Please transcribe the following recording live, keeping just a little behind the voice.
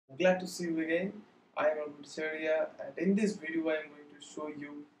Glad to see you again. I am Argha Bhattacharya, and in this video I am going to show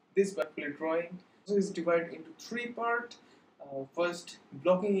you this particular drawing. So it's divided into three parts. First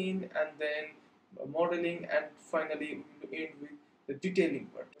blocking in, and then modeling, and finally we will end with the detailing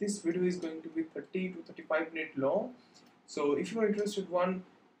part. This video is going to be 30 to 35 minutes long. So if you are interested one,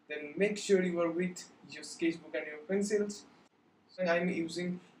 then make sure you are with your sketchbook and your pencils. So I am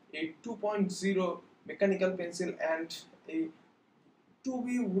using a 2.0 mechanical pencil and a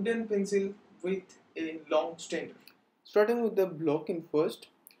 2B wooden pencil with a long standard. Starting with the blocking first.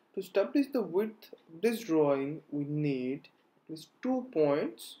 To establish the width of this drawing, we need at least 2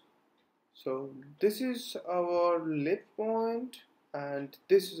 points. So this is our left point and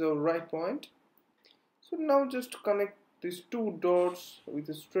this is our right point. So now just connect these two dots with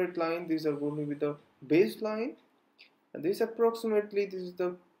a straight line. These are going to be the baseline, and this is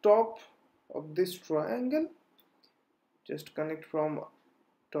the top of this triangle. Just connect from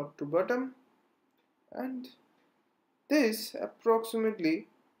top to bottom, and this approximately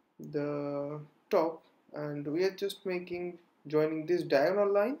the top, and we are just joining these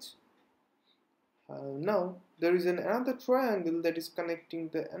diagonal lines. Now there is another triangle that is connecting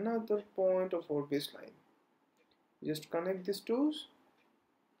the another point of our baseline. Just connect these two.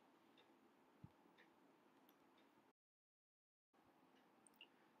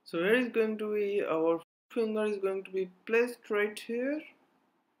 So here is going to be our finger is going to be placed right here,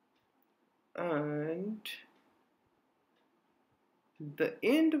 and the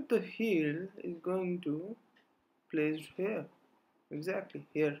end of the heel is going to placed here, exactly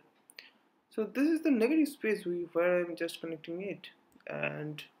here. So this is the negative space where I'm just connecting it,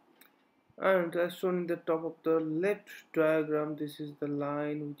 and as shown in the top of the left diagram, this is the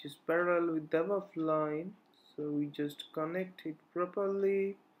line which is parallel with the above line. So we just connect it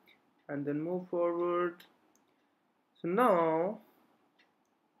properly and then move forward. So now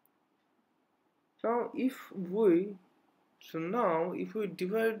if we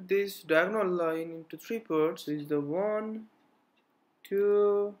divide this diagonal line into three parts, this is the 1,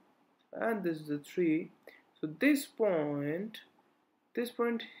 2, and this is the 3. So this point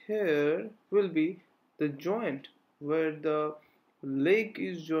here will be the joint where the leg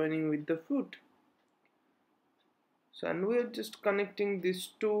is joining with the foot. So, and we are just connecting these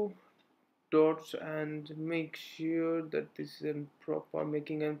two dots and make sure that this is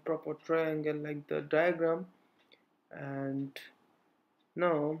making a proper triangle like the diagram. And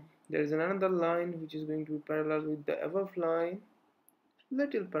now there is another line which is going to be parallel with the above line,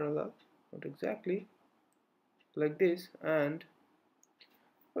 little parallel, not exactly like this, and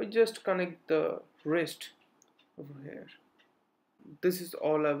we just connect the rest over here. This is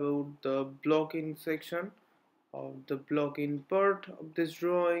all about the blocking section of the blocking part of this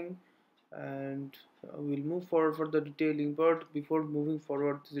drawing, and we'll move forward for the detailing part. Before moving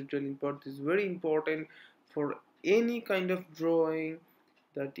forward, this detailing part is very important for any kind of drawing,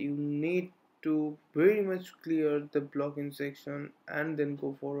 that you need to very much clear the blocking section and then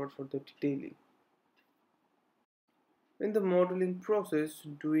go forward for the detailing. In the modeling process,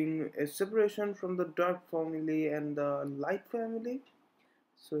 doing a separation from the dark family and the light family.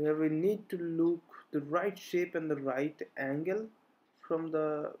 So here we need to look the right shape and the right angle from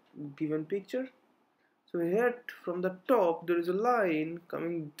the given picture. So here from the top there is a line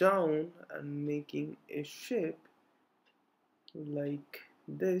coming down and making a shape like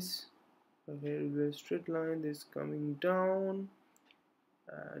this. So here is a straight line, this coming down,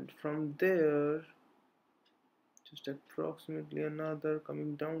 and from there just approximately another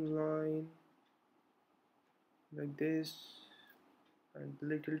coming down line like this, and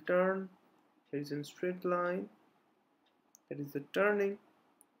little turn. There is a straight line, that is the turning,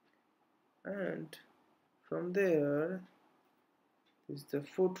 and from there is the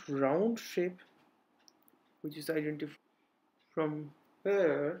foot round shape which is identified. From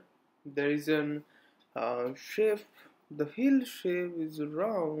here there is an shape, the heel shape is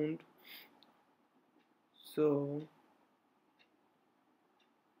round, so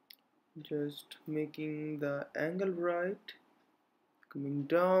just making the angle right, coming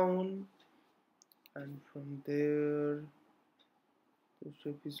down, and from there the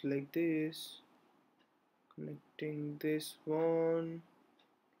shape is like this, connecting this one,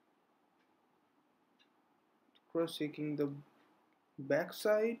 cross checking the back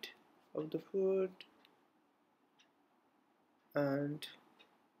side of the foot, and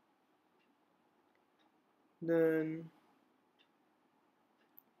then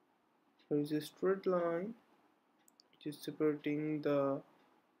there is a straight line which is separating the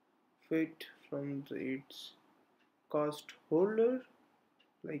feet from its cast holder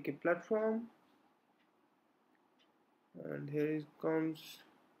like a platform, and here it comes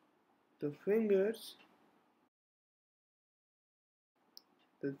the fingers.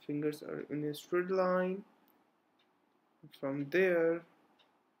 The fingers are in a straight line. From there,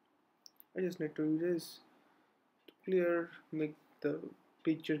 I just need to erase to clear, make the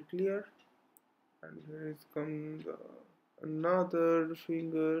picture clear. And here is come another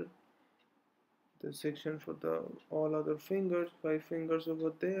finger, the section for the all other fingers, 5 fingers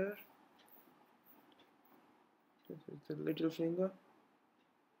over there. This is the little finger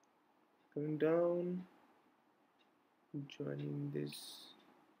going down, joining this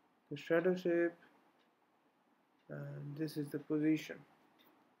the shadow shape, and this is the position.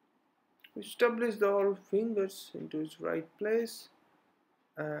 We establish the all fingers into its right place,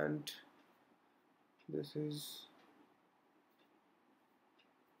 and this is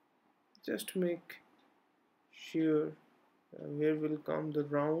just make sure where will come the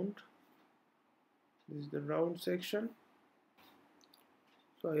round. This is the round section.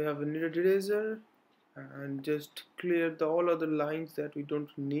 So I have a knitter eraser and just clear the all other lines that we don't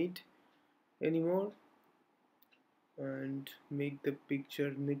need anymore, and make the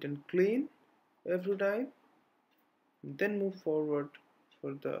picture neat and clean every time, and then move forward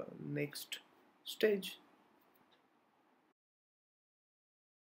for the next stage.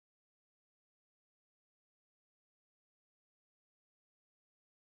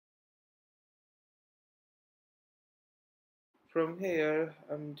 From here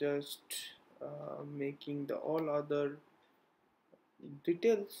I'm just making the all other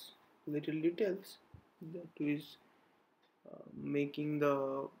details, little details, that is making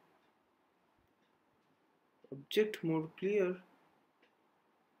the object more clear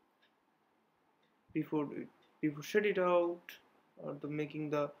before shed it out, or the making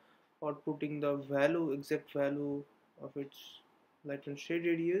the or putting the value, exact value of its light and shade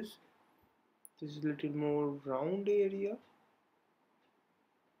areas. This is a little more round area,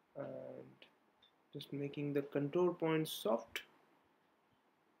 and just making the contour points soft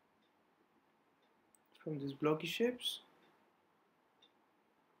from these blocky shapes.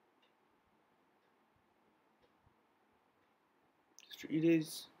 Just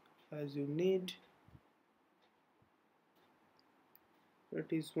erase as you need. It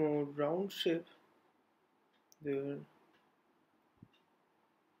is more round shape there.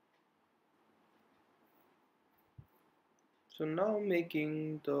 So now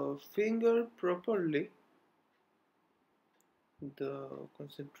making the finger properly, the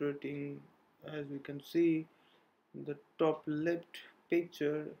concentrating, as we can see in the top left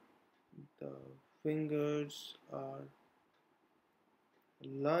picture, the fingers are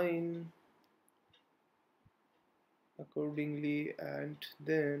aligned accordingly, and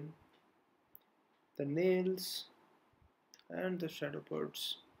then the nails and the shadow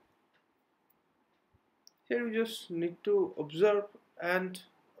parts. Here we just need to observe and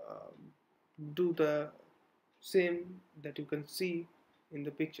do the same that you can see in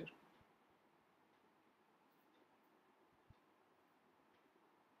the picture.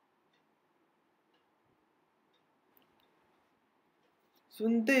 So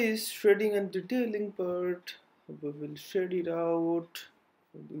in this shading and detailing part, we will shade it out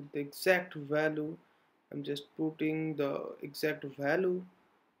with the exact value. I'm just putting the exact value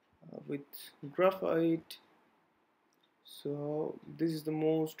with graphite. So this is the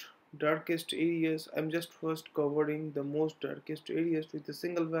most darkest areas. I'm just first covering the most darkest areas with a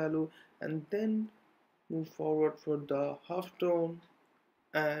single value, and then move forward for the half tone.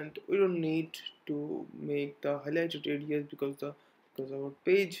 And we don't need to make the highlighted areas because our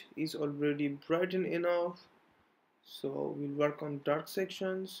page is already brightened enough. So we'll work on dark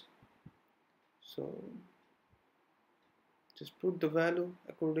sections. So just put the value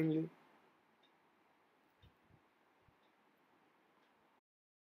accordingly.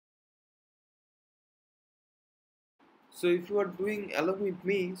 So if you are doing along with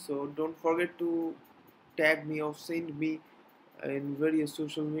me, so don't forget to tag me or send me in various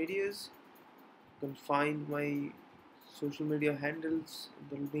social medias. You can find my social media handles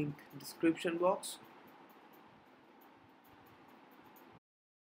in the link description box.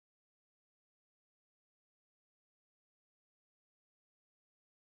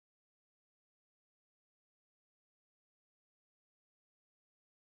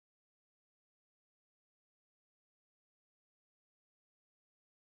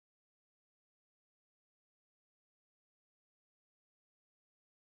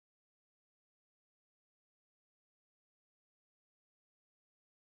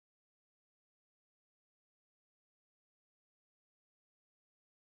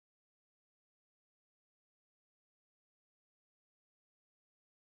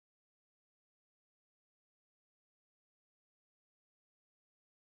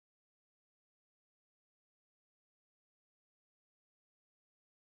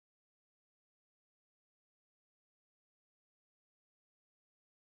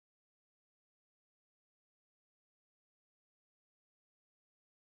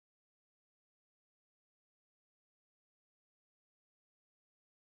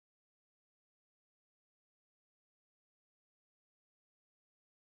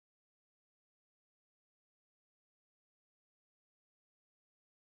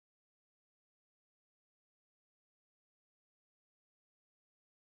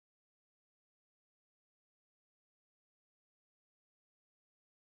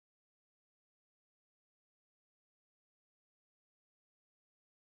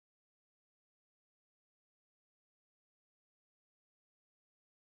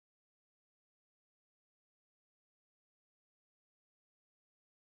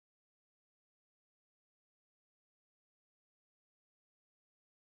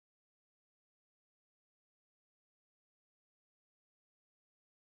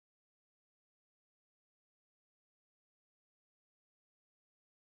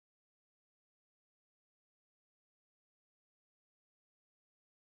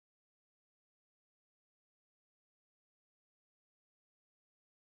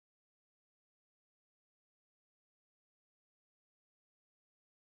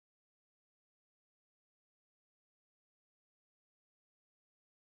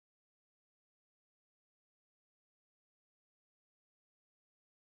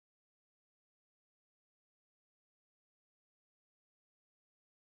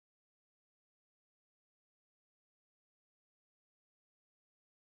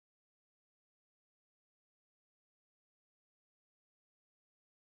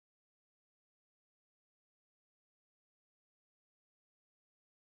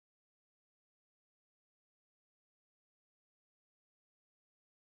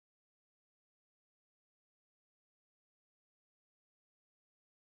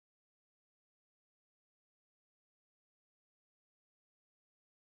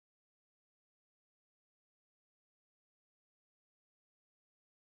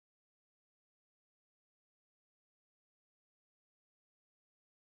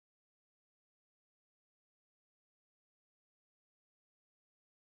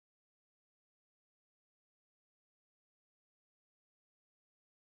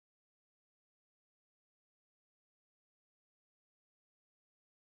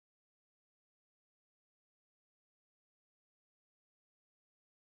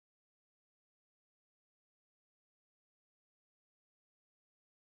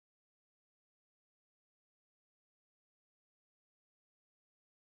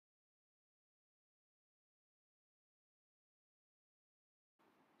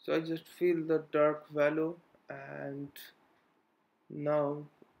 So I just feel the dark value, and now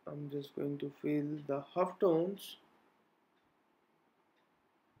I'm just going to feel the half tones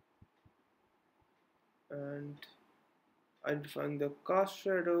and identifying the cast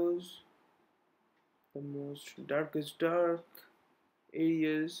shadows, the most darkest dark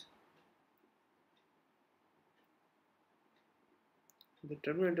areas, the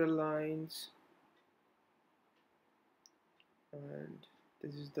terminator lines, and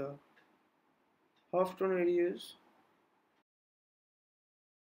this is the half tone areas.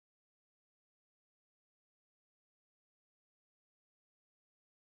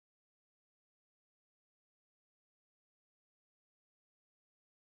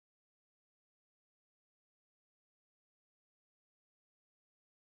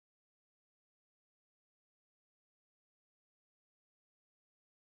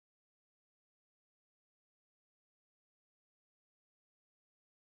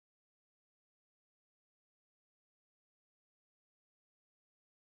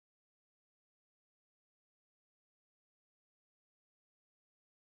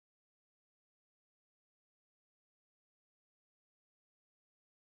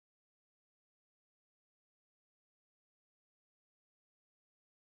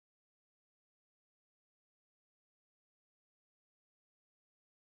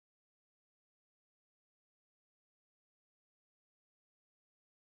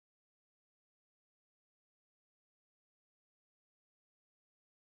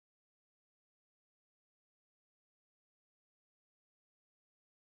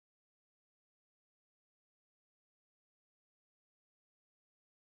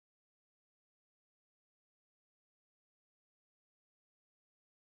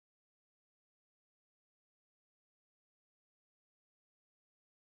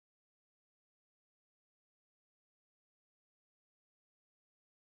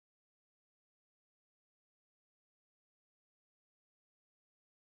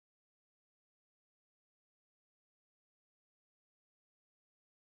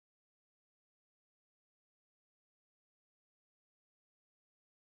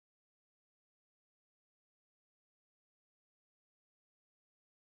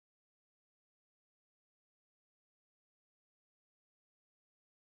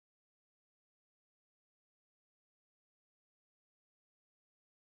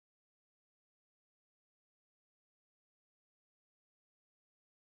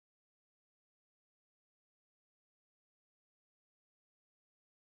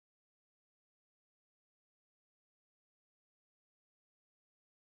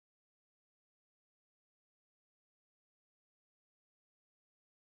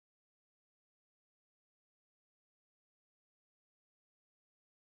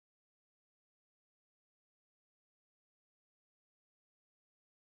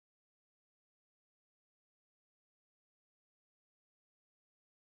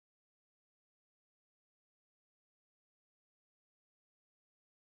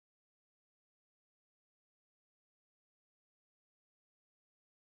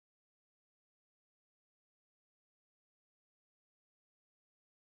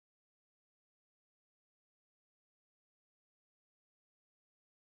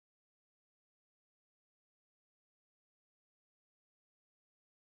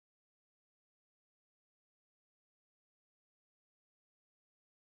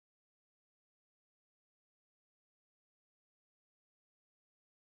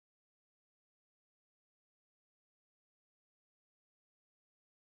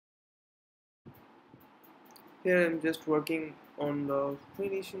 Here I'm just working on the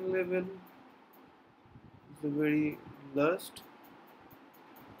finishing level, the very last.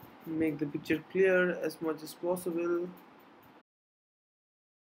 Make the picture clear as much as possible.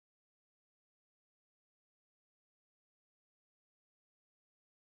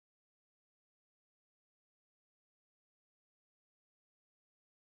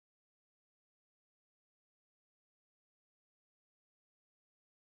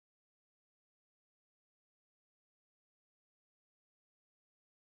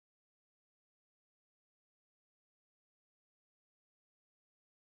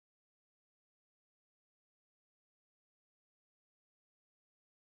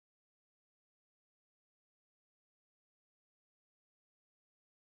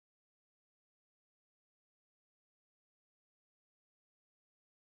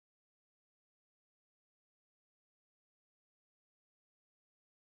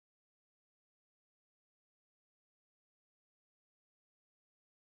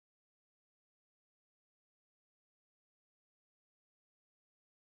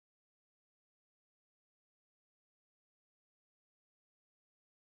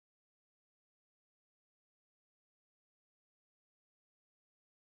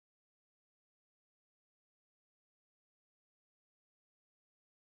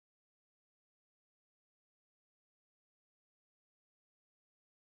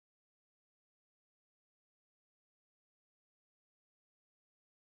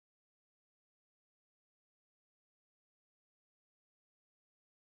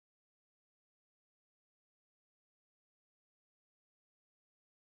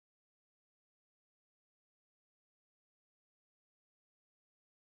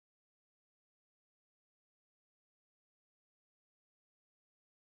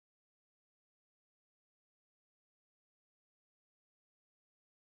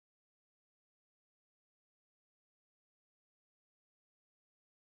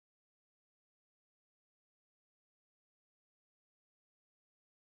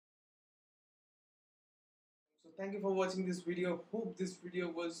 So thank you for watching this video. Hope this video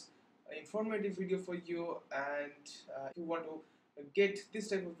was an informative video for you, and if you want to get this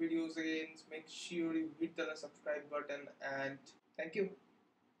type of videos again, make sure you hit the subscribe button, and thank you.